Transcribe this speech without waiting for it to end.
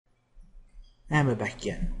And we're back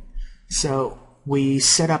again. So we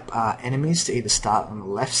set up our enemies to either start on the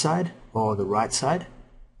left side or the right side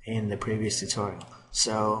in the previous tutorial.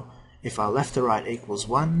 So if our left to right equals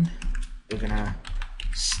 1, we're going to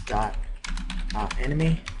start our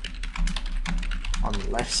enemy on the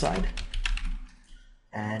left side.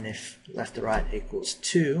 And if left to right equals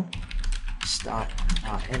 2, start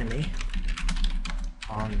our enemy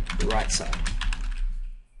on the right side.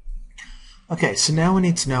 Okay, so now we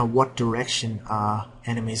need to know what direction our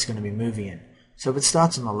enemy is going to be moving in. So if it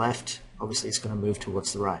starts on the left, obviously it's going to move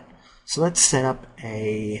towards the right. So let's set up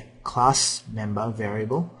a class member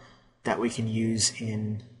variable that we can use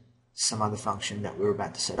in some other function that we're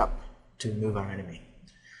about to set up to move our enemy.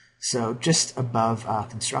 So just above our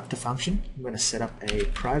constructor function, I'm going to set up a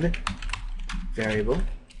private variable,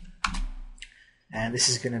 and this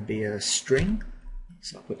is going to be a string.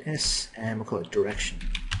 So I'll put S and we'll call it direction.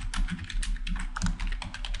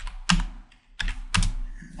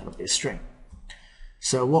 That'll be a string.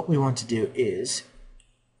 So what we want to do is,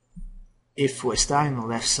 if we're starting on the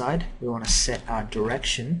left side, we want to set our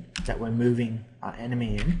direction that we're moving our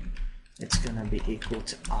enemy in. It's going to be equal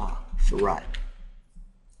to R for right.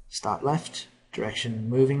 Start left, direction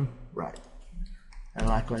moving right. And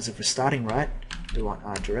likewise, if we're starting right, we want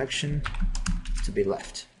our direction to be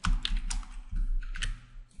left.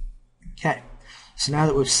 Okay, so now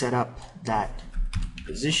that we've set up that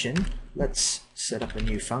position, let's set up a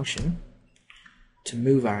new function to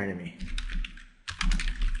move our enemy.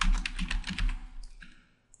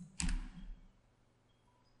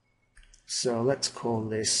 So let's call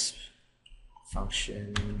this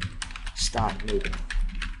function start moving.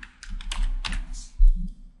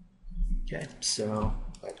 Okay, so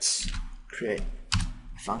let's create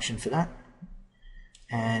a function for that,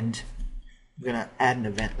 and we're going to add an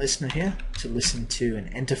event listener here to listen to an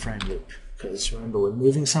enter frame loop, because remember, we're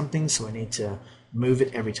moving something, so we need to move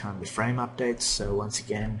it every time the frame updates. So once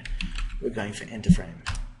again, we're going for enter frame.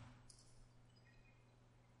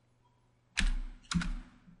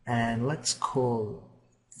 And let's call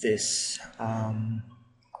this, where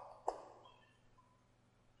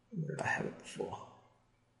did I have it before?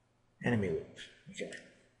 Enemy loop. Okay.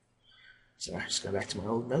 So I'll just go back to my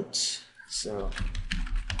old notes. So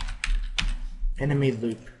enemy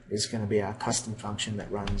loop is going to be our custom function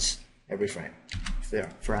that runs every frame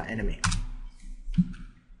for our enemy.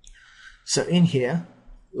 So in here,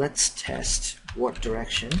 let's test what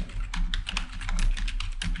direction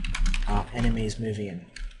our enemy is moving in.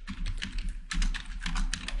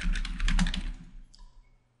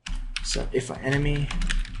 So if our enemy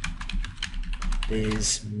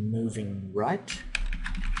is moving right,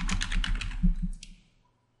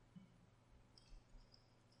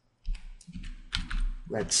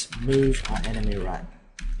 let's move our enemy right.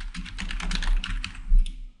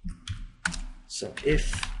 So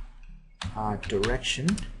if our direction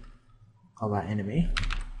of our enemy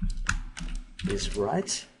is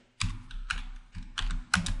right,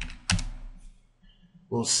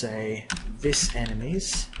 we'll say this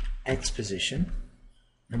enemy's X position.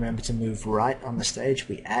 Remember to move right on the stage,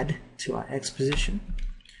 we add to our X position,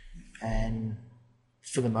 and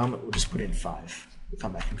for the moment we'll just put in 5. We'll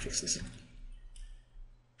come back and fix this in.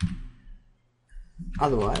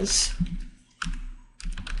 Otherwise,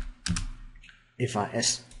 if our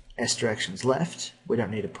S direction is left, we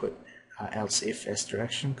don't need to put else if S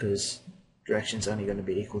direction, because direction is only going to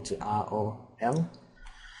be equal to R or L.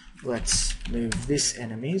 Let's move this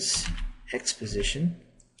enemy's X position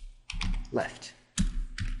left.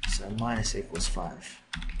 So minus equals 5.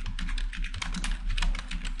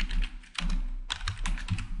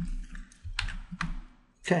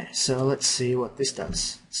 Okay, so let's see what this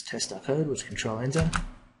does. Let's test our code with Control Enter.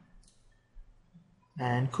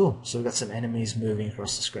 And cool, so we've got some enemies moving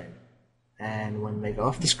across the screen. And when they go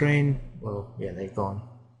off the screen, well, yeah, they're gone.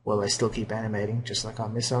 Well, they still keep animating, just like our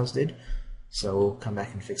missiles did. So we'll come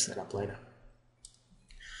back and fix that up later.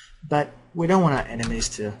 But we don't want our enemies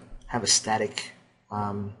to have a static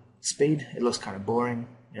speed. It looks kind of boring.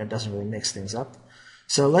 It doesn't really mix things up.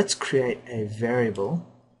 So let's create a variable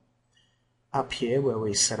up here where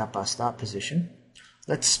we set up our start position.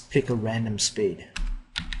 Let's pick a random speed.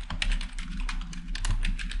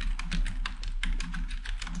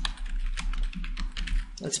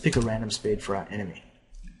 Let's pick a random speed for our enemy.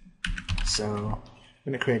 So I'm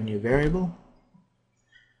going to create a new variable.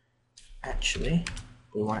 Actually,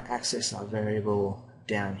 we want to access our variable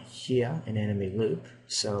down here in enemy loop.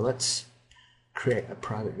 So let's create a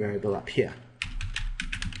private variable up here.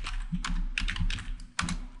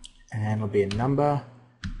 And it'll be a number,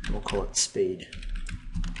 and we'll call it speed.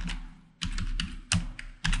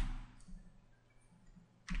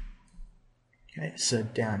 Okay, so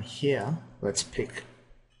down here, let's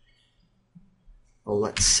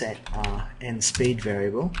set our end speed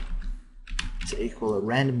variable to equal a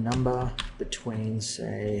random number between,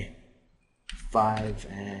 say, 5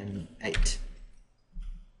 and 8.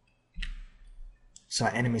 So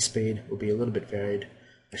our enemy speed will be a little bit varied.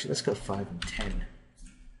 Actually, let's go 5 and 10.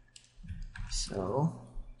 So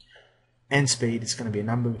end speed is going to be a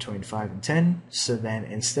number between 5 and 10. So then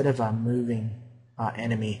instead of moving our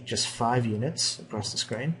enemy just 5 units across the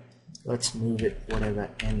screen, let's move it whatever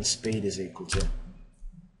end speed is equal to.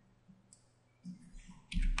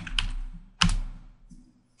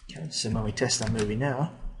 Okay, so when we test our movie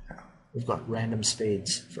now, we've got random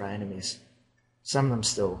speeds for our enemies. Some of them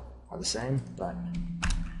still are the same, but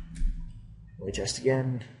we test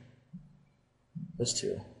again. Those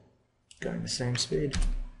two are going the same speed.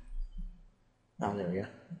 Oh, there we go.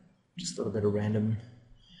 Just a little bit of random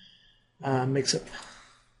mix-up.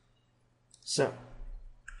 So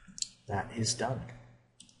that is done.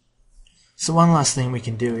 So one last thing we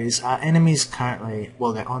can do is our enemies currently,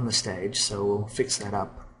 well, they're on the stage, so we'll fix that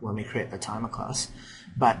up when we create the timer class,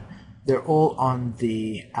 but they're all on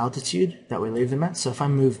the altitude that we leave them at. So if I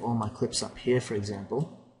move all my clips up here, for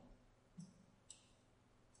example,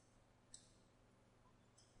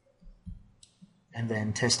 and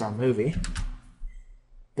then test our movie,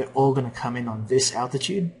 they're all going to come in on this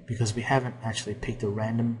altitude because we haven't actually picked a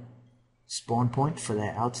random spawn point for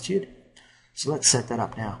their altitude. So let's set that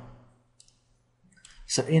up now.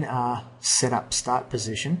 So in our setup start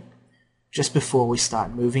position, just before we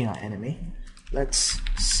start moving our enemy, let's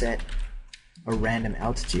set a random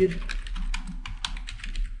altitude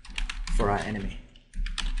for our enemy.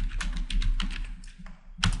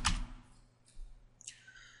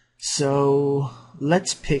 So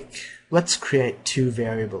let's create two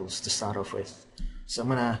variables to start off with. So I'm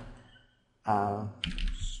going to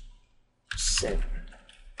set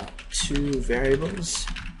up two variables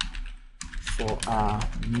for our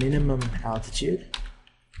minimum altitude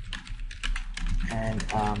and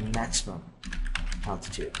our maximum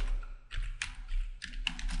altitude.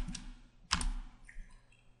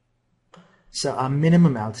 So our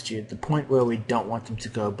minimum altitude, the point where we don't want them to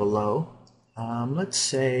go below, let's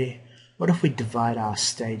say, what if we divide our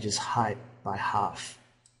stage's height by half?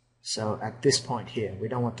 So at this point here, we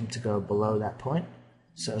don't want them to go below that point.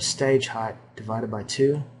 So stage height divided by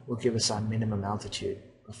 2 will give us our minimum altitude,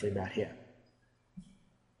 roughly about here.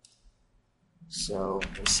 So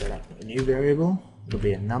we'll set up a new variable. It'll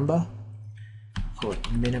be a number. Call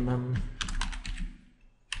it minimum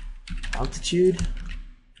altitude.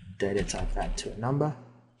 Data type that to a number.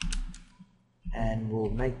 And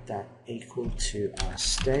we'll make that equal to our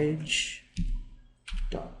stage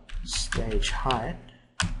dot stage height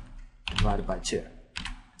divided by 2.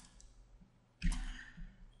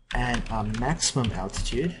 And our maximum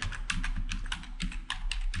altitude,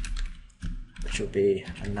 which will be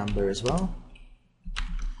a number as well.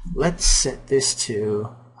 Let's set this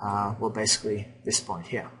to, well, basically this point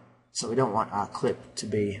here. So we don't want our clip to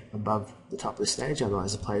be above the top of the stage,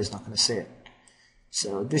 otherwise the player's not going to see it.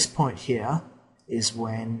 So this point here is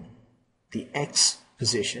when the X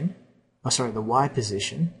position, the Y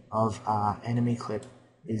position of our enemy clip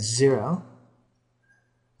is 0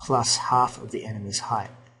 plus half of the enemy's height.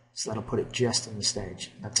 So that'll put it just in the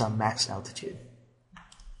stage. That's our max altitude.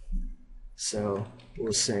 So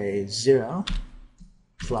we'll say 0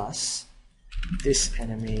 plus this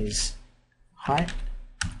enemy's height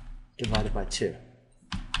divided by 2.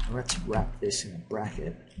 And let's wrap this in a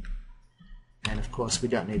bracket. And of course we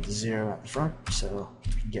don't need the 0 at the front, so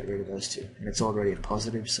we can get rid of those two. And it's already a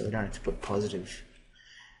positive, so we don't have to put positive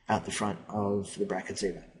out the front of the brackets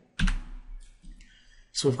either.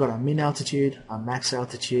 So we've got our min altitude, our max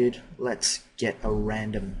altitude. Let's get a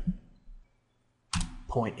random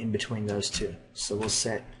point in between those two. So we'll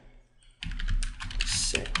set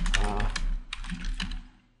our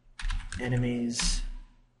enemy's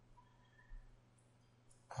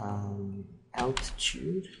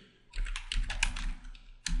altitude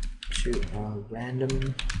to a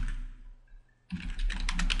random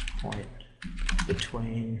point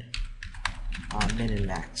between our min and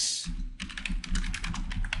max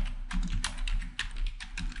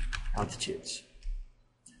altitudes.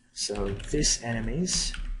 So this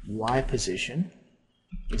enemy's Y position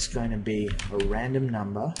is going to be a random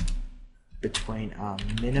number between our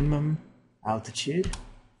minimum altitude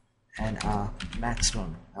and our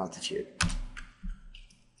maximum altitude.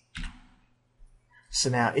 So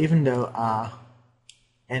now, even though our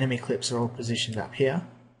enemy clips are all positioned up here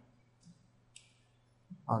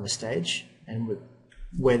on the stage, and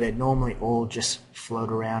where they normally all just float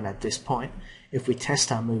around at this point, If we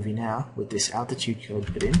test our movie now with this altitude code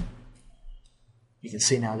put in, you can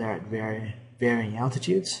see now they're at varying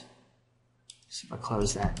altitudes. So if I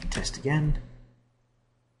close that and test again,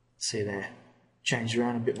 see they're changed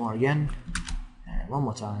around a bit more again, and one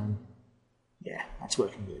more time. Yeah, that's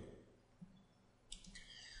working good.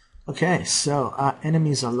 Okay, so our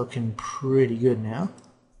enemies are looking pretty good now.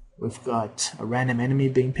 We've got a random enemy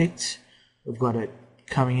being picked. We've got it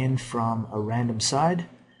coming in from a random side.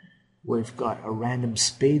 We've got a random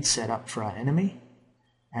speed set up for our enemy.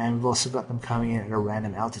 And we've also got them coming in at a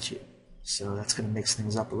random altitude. So that's going to mix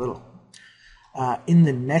things up a little. In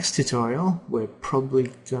the next tutorial, we're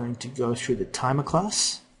probably going to go through the timer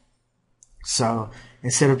class. So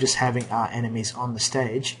instead of just having our enemies on the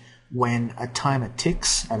stage, when a timer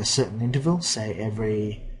ticks at a certain interval, say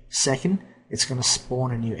every second, it's going to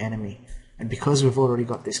spawn a new enemy. And because we've already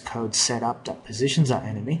got this code set up that positions our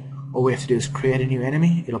enemy, all we have to do is create a new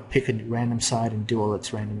enemy. It'll pick a random side and do all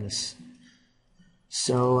its randomness.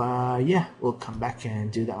 So yeah, we'll come back and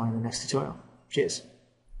do that one in the next tutorial. Cheers.